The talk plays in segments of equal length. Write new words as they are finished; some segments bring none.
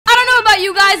about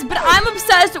you guys, but I'm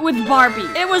obsessed with Barbie.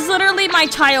 It was literally my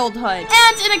childhood.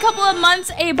 And in a couple of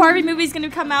months, a Barbie movie is gonna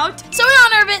come out. So in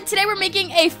honor of it, today we're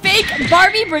making a fake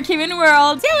BARBIE Brookhaven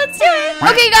world. Yeah, let's do it.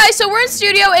 Okay, guys, so we're in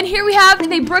studio, and here we have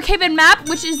the Brookhaven map,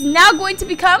 which is now going to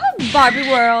become Barbie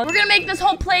world. We're gonna make this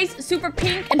whole place super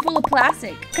pink and full of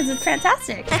plastic, because it's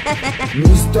fantastic.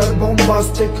 Mr.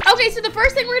 Bombastic. Okay, so the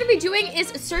first thing we're gonna be doing is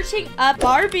searching up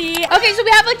Barbie. Okay, so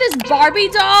we have like this Barbie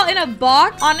doll in a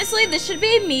box. Honestly, this should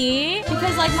be me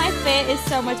because like my fit is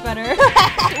so much better.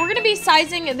 We're gonna be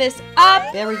sizing this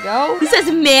up. There we go. He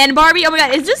says man Barbie. Oh my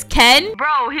god, is this Ken?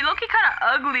 Bro, he looking kind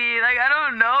of ugly. Like, I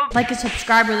don't know. Like a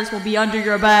subscriber, this will be under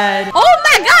your bed. Oh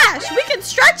my gosh, we can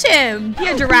stretch him. He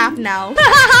a giraffe now.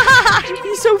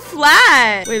 He's so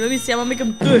flat. Wait, let me see. I'm gonna make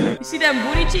him good. You see them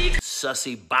booty cheeks?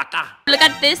 Sussy baka. Look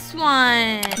at this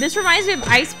one. This reminds me of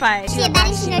Ice Spice. She a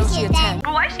baddie, she knows she a 10.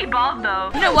 But why is she bald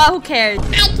though? You know what? Who cares?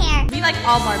 I care. We like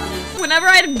all Barbies. Whenever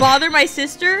I'd bother my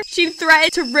sister, she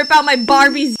threatened to rip out my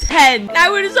Barbie's head. And I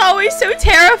was always so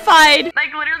terrified.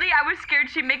 Like, literally, I was scared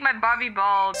she'd make my Barbie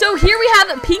bald. So here we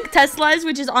have pink Teslas,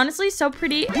 which is honestly so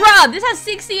pretty. Bruh, this has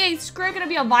 68 script, gonna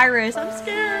be a virus. I'm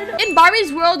scared. In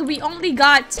Barbie's world, we only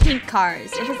got pink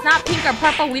cars. If it's not pink or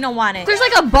purple, we don't want it. There's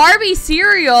like a Barbie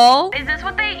cereal. Is this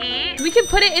what they eat? We can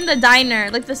put it in the diner,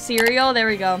 like the cereal. There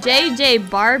we go. JJ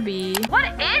Barbie. What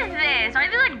is this? Are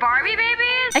these like Barbie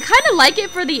babies? I kind of like it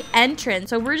for the entrance,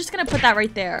 so we're just gonna put that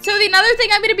right there. So the another thing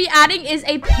I'm gonna be adding is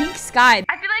a pink sky.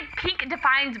 I feel like pink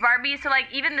defines Barbie, so like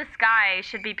even the sky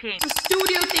should be pink. The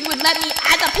studio thing would let me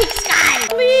add the pink sky.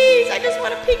 Please, I just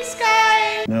want a pink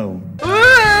sky. No.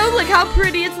 Ooh, look how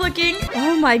pretty it's looking.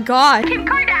 Oh my god. Kim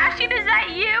Kardashian, is that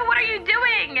you? What are you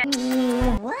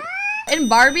doing? What? In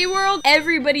Barbie world,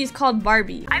 everybody's called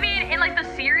Barbie. I mean, in like the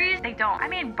series, they don't. I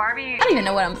mean, Barbie. I don't even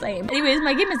know what I'm saying. Anyways,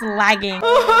 my game is lagging.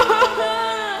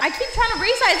 I keep trying to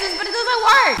resize this, but it doesn't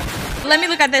work. Let me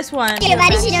look at this one. She a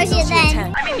baddie, she knows she a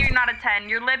 10. I mean, you're not a 10.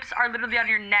 Your lips are literally on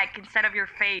your neck instead of your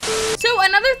face. So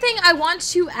another thing I want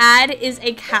to add is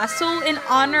a castle in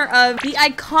honor of the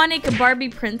iconic Barbie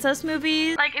princess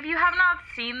movies. Like, if you have not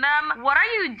seen them, what are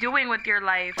you doing with your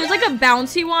life? There's like a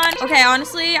bouncy one. Okay,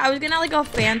 honestly, I was gonna like a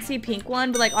fancy pink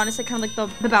one, but like honestly, kind of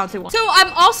like the bouncy one. So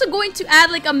I'm also going to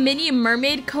add like a mini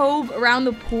mermaid cove around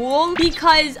the pool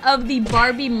because of the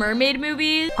Barbie mermaid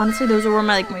movies. Honestly, those are one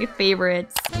of my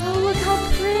favorites. Oh, look how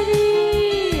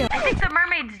pretty. I think the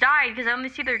mermaids died because I only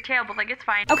see their tail, but like, it's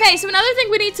fine. Okay, so another thing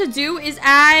we need to do is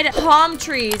add palm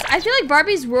trees. I feel like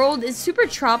Barbie's world is super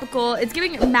tropical. It's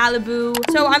giving Malibu.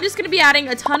 So I'm just gonna be adding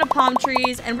a ton of palm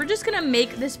trees, and we're just gonna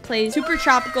make this place super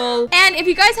tropical. And if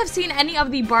you guys have seen any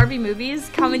of the Barbie movies,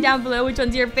 comment down below which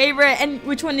one's your favorite and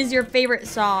which one is your favorite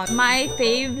song. My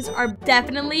faves are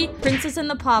definitely Princess and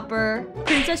the Pauper,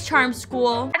 Princess Charm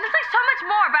School. And there's like so much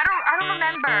more, but I don't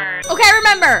remember. Okay, I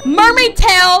remember. Mermaid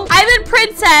Tail, Island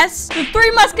Princess, The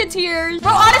Three Musketeers.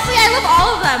 Bro, honestly, I love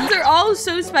all of them. They're all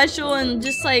so special and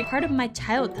just like part of my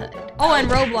childhood. Oh, and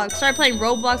Roblox. Started playing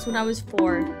Roblox when I was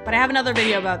 4, but I have another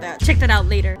video about that. Check that out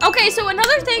later. Okay, so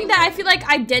another thing that I feel like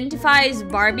identifies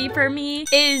Barbie for me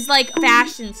is like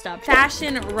fashion stuff.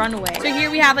 Fashion runway. So here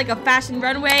we have like a fashion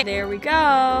runway. There we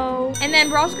go. And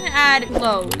then we're also gonna add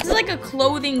clothes. This is like a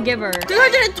clothing giver.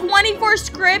 324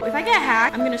 script. If I get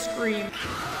hacked, I'm gonna scream.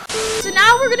 So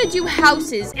now we're gonna do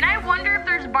houses. And I wonder if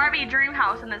there's Barbie dream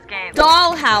house in this game.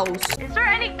 Doll house. Is there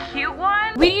any cute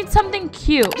one? We need something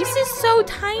cute. This is so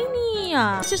tiny.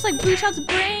 It's just like Blue Shot's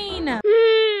brain.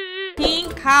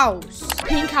 Pink house.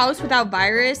 Pink house without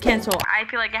virus. Cancel. I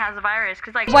feel like it has a virus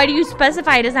because like. Why do you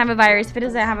specify it doesn't have a virus if it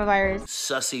doesn't have a virus?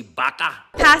 Sussy baka.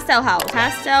 Pastel house.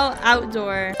 Pastel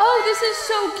outdoor. Oh, this is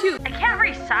so cute. I can't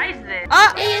resize this.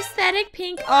 Aesthetic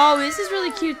pink. Oh, this is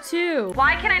really cute too.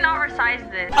 Why can I not resize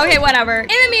this? Okay, whatever. In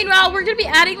the meanwhile, we're gonna be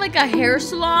adding like a hair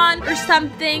salon or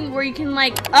something where you can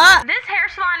like, This hair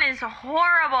salon is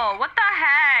horrible. What the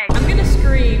heck? I'm gonna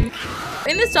scream.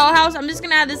 In this dollhouse, I'm just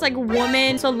gonna add this like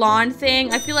woman salon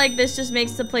thing. I feel like this just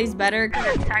makes the place better.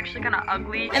 It's actually kind of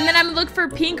ugly. And then I'm gonna look for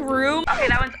pink room. Okay,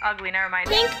 that one's ugly. Never mind.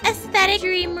 Pink aesthetic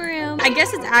dream room. I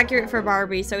guess it's accurate for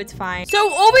Barbie, so it's fine.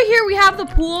 So over here, we have the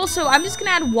pool. So I'm just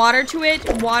gonna add water to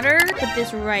it. Water. Put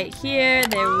this right here.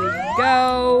 There we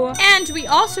go. And we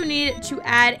also need to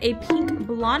add a pink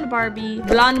blonde Barbie.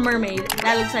 Blonde mermaid.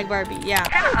 That looks like Barbie. Yeah.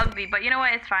 Kind of ugly, but you know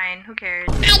what? It's fine. Who cares?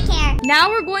 I care. Now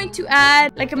we're going to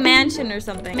add like a mansion or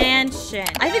something. Mansion.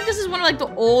 I think this is one of like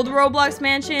the old Roblox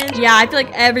mansions. Yeah, I feel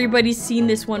like everybody's seen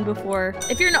this one before.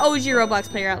 If you're an OG Roblox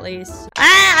player at least.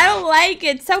 I don't like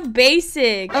it. It's so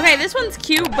basic. Okay, this one's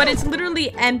cute, but it's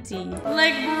literally empty.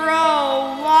 Like,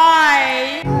 bro,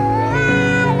 why?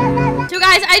 So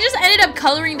guys, I just ended up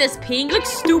coloring this pink. It looks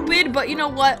stupid, but you know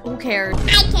what? Who cares?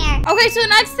 I care. Okay, so the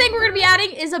next thing we're gonna be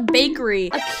adding is a bakery.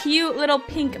 A cute little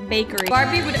pink bakery.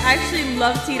 Barbie would actually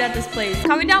love to eat at this place.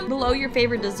 Comment down below your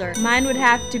favorite dessert. Mine would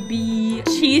have to be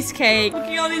cheesecake.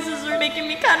 Looking at all these desserts making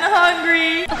me kind of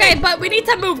hungry. Okay, but we need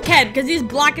to move Ken because he's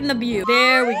blocking the view.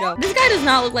 There we go. This guy does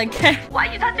not look like Ken. Why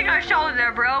are you touching our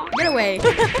shoulder, bro? Get away.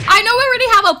 I know we already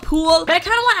have a pool, but I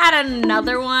kind of want to add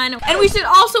another one. And we should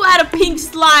also add a pink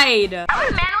slide. I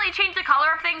would manually change the color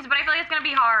of things, but I feel like it's gonna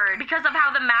be hard because of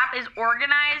how the map is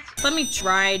organized. Let me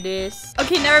try this.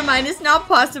 Okay, never mind. It's not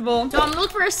possible. So I'm gonna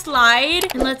look for a slide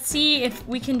and let's see if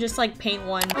we can just like paint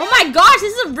one. Oh my gosh,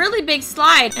 this is a really big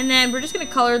slide. And then we're just gonna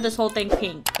color this whole thing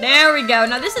pink. There we go.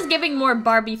 Now this is giving more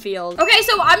Barbie feels. Okay,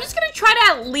 so I'm just gonna try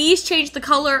to at least change the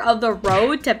color of the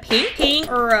road to pink.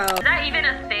 Pink road. Is that even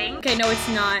a thing? Okay, no, it's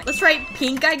not. Let's write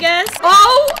pink, I guess.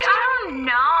 Oh! I don't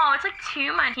know. It's like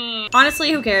too much pink.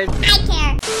 Honestly, who cares? I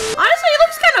care. Honestly, it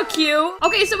looks kind of cute.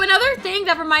 Okay, so another thing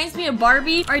that reminds me of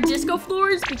Barbie are disco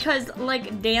floors because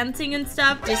like dancing and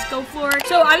stuff, disco floor.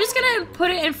 So I'm just gonna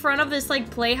put it in front of this like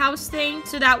playhouse thing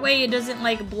so that way it doesn't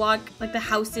like block like the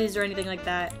houses or anything like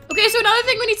that. Okay, so another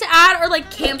thing we need to add are like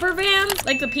camper vans,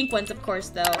 like the pink ones, of course,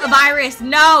 though. A virus,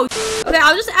 no. Okay,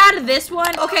 I'll just add this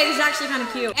one. Okay, this is actually kind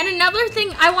of cute. And another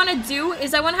thing I want to do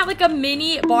is I want to have like a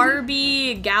mini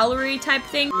Barbie gallery type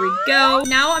thing. Here we go.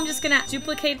 Now I'm just gonna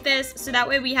duplicate this so that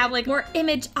way we have like more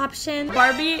image options.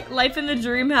 Barbie, life in the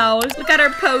dream house. Look at her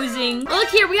posing. Look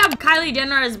here, we have Kylie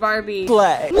Jenner as Barbie.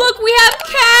 Play. Look, we have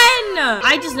Ken.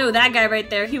 I just know that guy right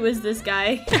there. He was this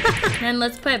guy. And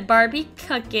let's put Barbie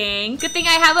cooking. Good thing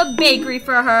I have a bakery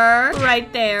for her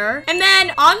right there. And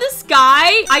then on the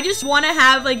sky, I just want to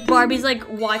have like Barbie's like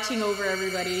watching over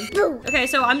everybody. Okay,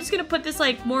 so I'm just gonna put this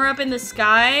like more up in the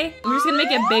sky. I'm just gonna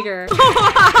make it bigger.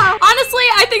 Honestly,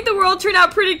 I think the world turned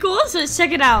out pretty cool, so let's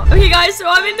check it out. Okay, guys, so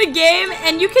I'm in the game,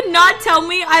 and you cannot tell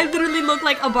me I literally look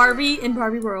like a Barbie in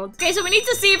Barbie World. Okay, so we need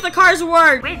to see if the cars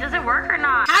work. Wait, does it work or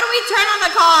not? How do we turn on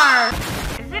the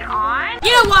car? Is it on?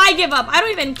 You know what? I give up. I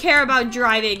don't even care about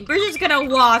driving. We're just gonna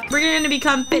walk. We're gonna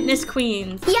become fitness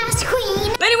queens. Yes,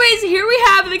 queen. But anyways, here we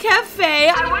have the cafe.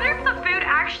 I wonder if the food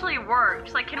actually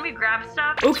works. Like, can we grab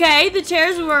stuff? Okay, the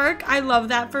chairs work. I love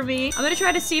that for me. I'm gonna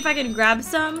try to see if I can grab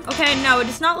some. Okay, no,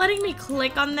 it's not letting me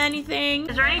click on anything.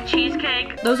 Is there any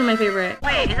cheesecake? Those are my favorite.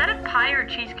 Wait, is that a pie or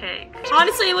cheesecake?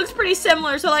 Honestly, it looks pretty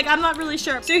similar, so like I'm not really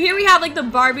sure. So here we have like the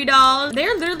Barbie dolls.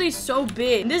 They're literally so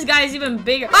big. This guy is even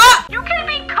bigger. Ah! You can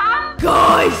become?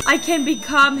 Guys, I can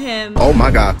become him. Oh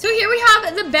my god. So here we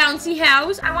have the bouncy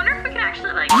house. I wonder if we can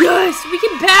actually like... Yes, we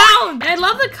can bounce. And I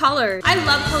love the colors. I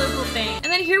love colorful things.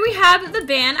 And then here we have the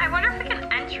van. I wonder if we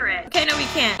can enter it. Okay, no, we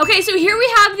can't. Okay, so here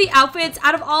we have the outfits.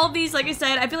 Out of all of these, like I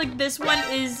said, I feel like this one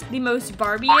is the most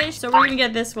Barbie-ish. So we're gonna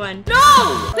get this one.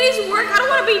 No! Please work. I don't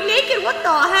want to be naked. What the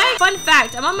heck? Fun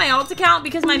fact, I'm on my alt account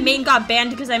because my main got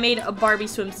banned because I made a Barbie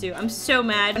swimsuit. I'm so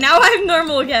mad. Now I'm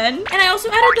normal again. And I also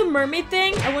added the mermaid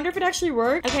thing. I wonder if it actually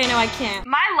worked. Okay, no, I can't.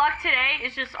 My luck today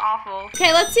is just awful.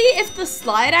 Okay, let's see if the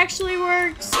slide actually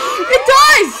works. It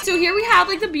does! So here we have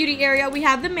like the beauty area. We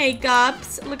have the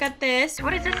makeups. Look at this.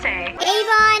 What does this say?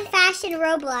 Avon Fashion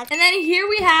Roblox. And then here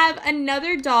we have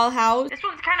another dollhouse. This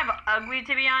one's kind of ugly,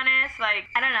 to be honest. Like,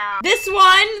 I don't know. This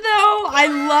one, though, I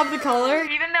love the color.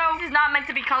 Even though it's not meant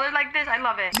to be colored like this, I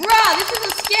love it. Bruh, this is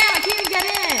a scam. I can't even get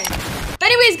in. But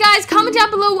anyways, guys, comment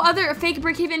down below what other fake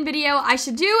Brookhaven video I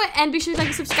should do. And be sure to like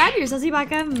and subscribe. I'll see you back.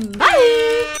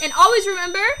 Bye. And always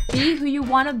remember, be who you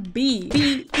want to be.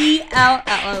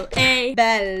 BELLA.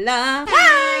 Bella.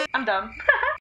 Bye. I'm dumb.